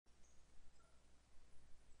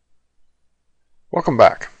Welcome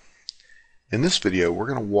back. In this video, we're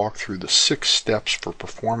going to walk through the 6 steps for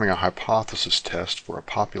performing a hypothesis test for a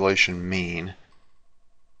population mean.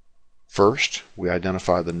 First, we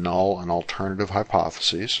identify the null and alternative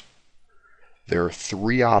hypotheses. There are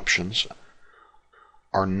 3 options.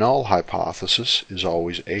 Our null hypothesis is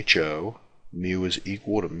always HO, mu is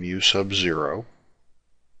equal to mu sub 0.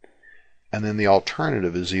 And then the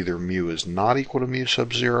alternative is either mu is not equal to mu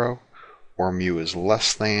sub 0, or mu is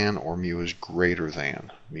less than, or mu is greater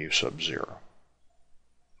than mu sub 0.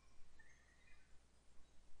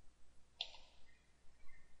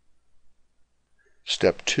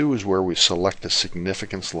 Step 2 is where we select a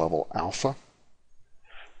significance level alpha.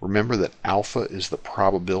 Remember that alpha is the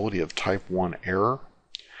probability of type 1 error.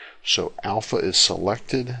 So alpha is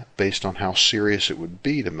selected based on how serious it would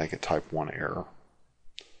be to make a type 1 error.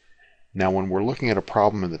 Now when we're looking at a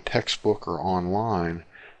problem in the textbook or online,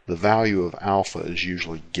 the value of alpha is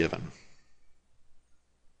usually given.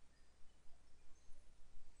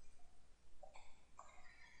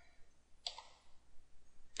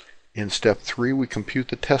 In step 3, we compute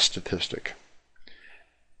the test statistic.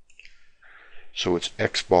 So it's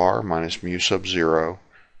x bar minus mu sub 0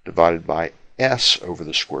 divided by s over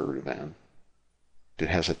the square root of n. It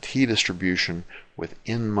has a t-distribution with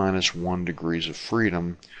n minus 1 degrees of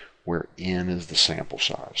freedom, where n is the sample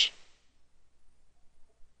size.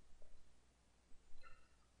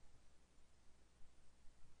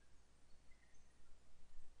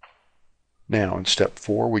 Now in step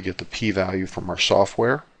 4, we get the p-value from our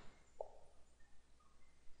software.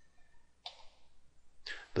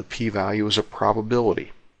 The p-value is a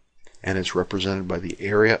probability, and it's represented by the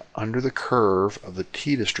area under the curve of the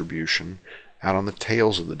t-distribution out on the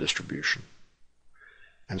tails of the distribution.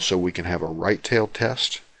 And so we can have a right tail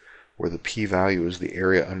test, where the p-value is the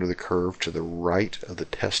area under the curve to the right of the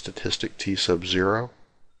test statistic t sub 0.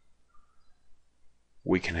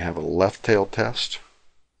 We can have a left tail test,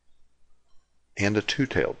 and a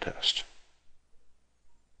two-tailed test.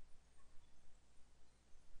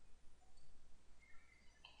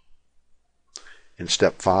 In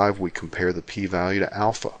step 5, we compare the p-value to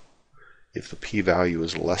alpha. If the p-value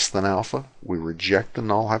is less than alpha, we reject the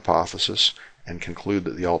null hypothesis and conclude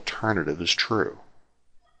that the alternative is true.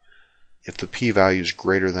 If the p-value is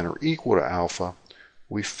greater than or equal to alpha,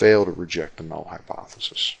 we fail to reject the null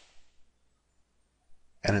hypothesis.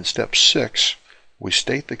 And in step 6, we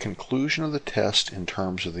state the conclusion of the test in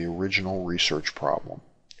terms of the original research problem.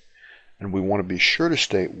 And we want to be sure to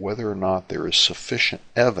state whether or not there is sufficient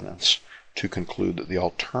evidence to conclude that the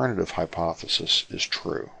alternative hypothesis is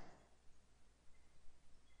true.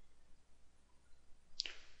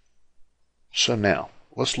 So now,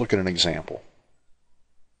 let's look at an example.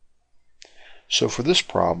 So for this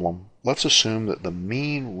problem, let's assume that the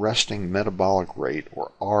mean resting metabolic rate,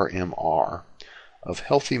 or RMR, of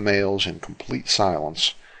healthy males in complete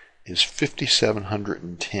silence is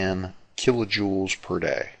 5,710 kilojoules per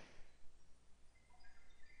day.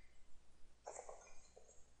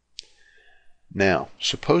 Now,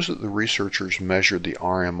 suppose that the researchers measured the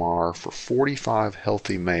RMR for 45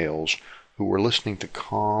 healthy males who were listening to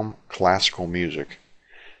calm classical music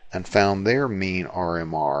and found their mean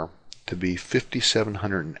RMR to be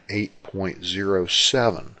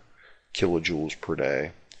 5,708.07 kilojoules per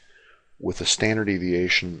day, with a standard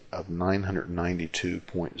deviation of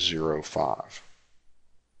 992.05.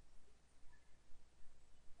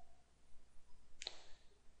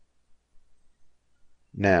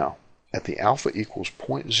 Now, at the alpha equals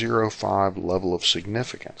 0.05 level of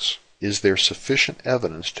significance, is there sufficient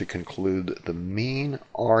evidence to conclude that the mean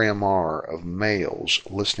RMR of males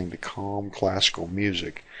listening to calm classical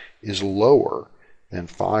music is lower than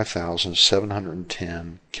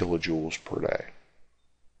 5,710 kilojoules per day?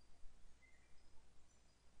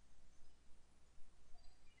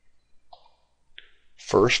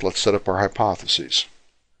 First, let's set up our hypotheses.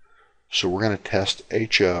 So we're going to test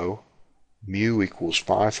HO, mu equals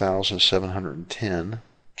 5,710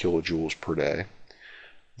 kilojoules per day,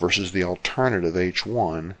 versus the alternative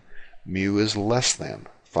H1, mu is less than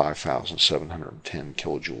 5,710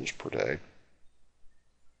 kilojoules per day.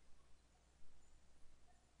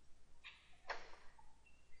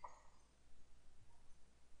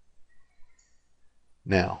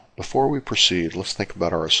 Now, before we proceed, let's think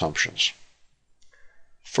about our assumptions.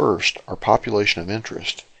 First, our population of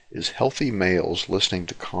interest is healthy males listening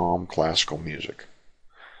to calm classical music.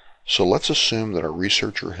 So let's assume that our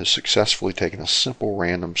researcher has successfully taken a simple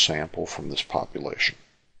random sample from this population.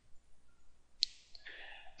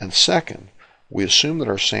 And second, we assume that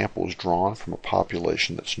our sample is drawn from a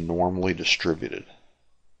population that's normally distributed.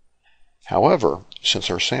 However, since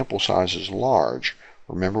our sample size is large,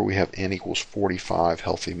 remember we have n equals 45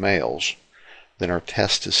 healthy males, then our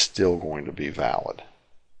test is still going to be valid.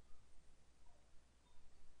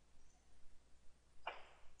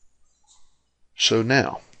 So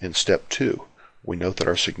now, in step 2, we note that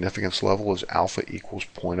our significance level is alpha equals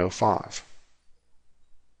 0.05.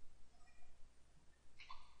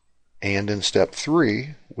 And in step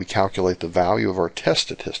 3, we calculate the value of our test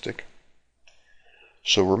statistic.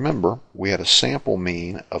 So remember, we had a sample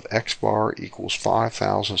mean of x bar equals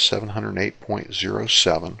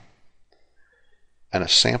 5,708.07 and a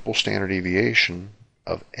sample standard deviation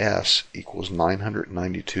of s equals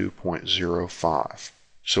 992.05.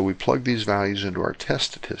 So we plug these values into our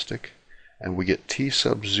test statistic, and we get t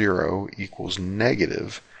sub 0 equals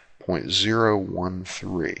negative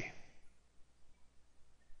 0.013.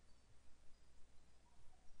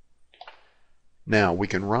 Now, we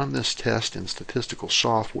can run this test in statistical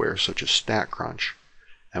software such as StatCrunch,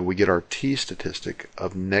 and we get our t-statistic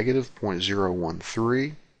of negative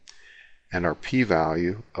 0.013 and our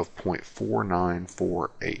p-value of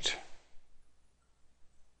 0.4948.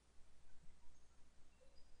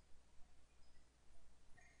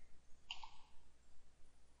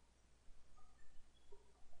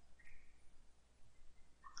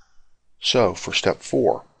 So, for step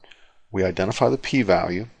 4, we identify the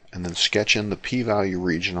p-value and then sketch in the p-value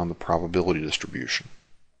region on the probability distribution.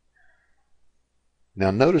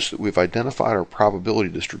 Now notice that we've identified our probability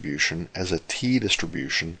distribution as a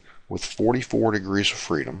t-distribution with 44 degrees of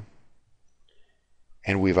freedom,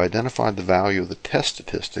 and we've identified the value of the test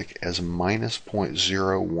statistic as minus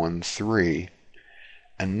 0.013,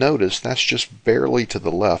 and notice that's just barely to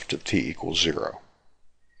the left of t equals 0.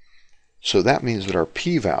 So that means that our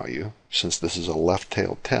p-value, since this is a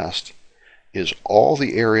left-tailed test, is all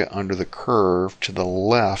the area under the curve to the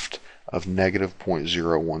left of negative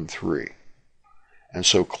 0.013. And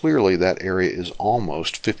so clearly that area is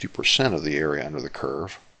almost 50% of the area under the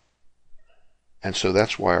curve. And so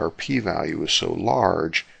that's why our p-value is so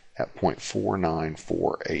large at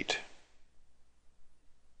 0.4948.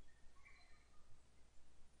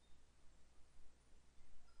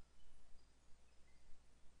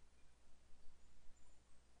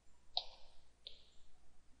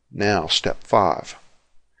 Now, step 5.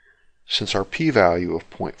 Since our p-value of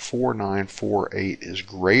 0.4948 is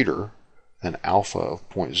greater than alpha of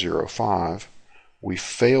 0.05, we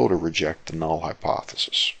fail to reject the null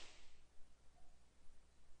hypothesis.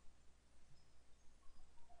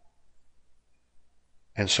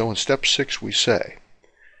 And so in step 6 we say,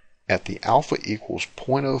 at the alpha equals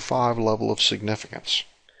 0.05 level of significance,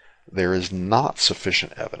 there is not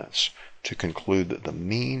sufficient evidence to conclude that the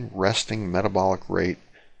mean resting metabolic rate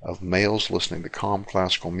of males listening to calm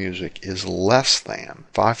classical music is less than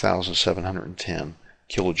 5,710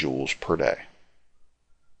 kilojoules per day.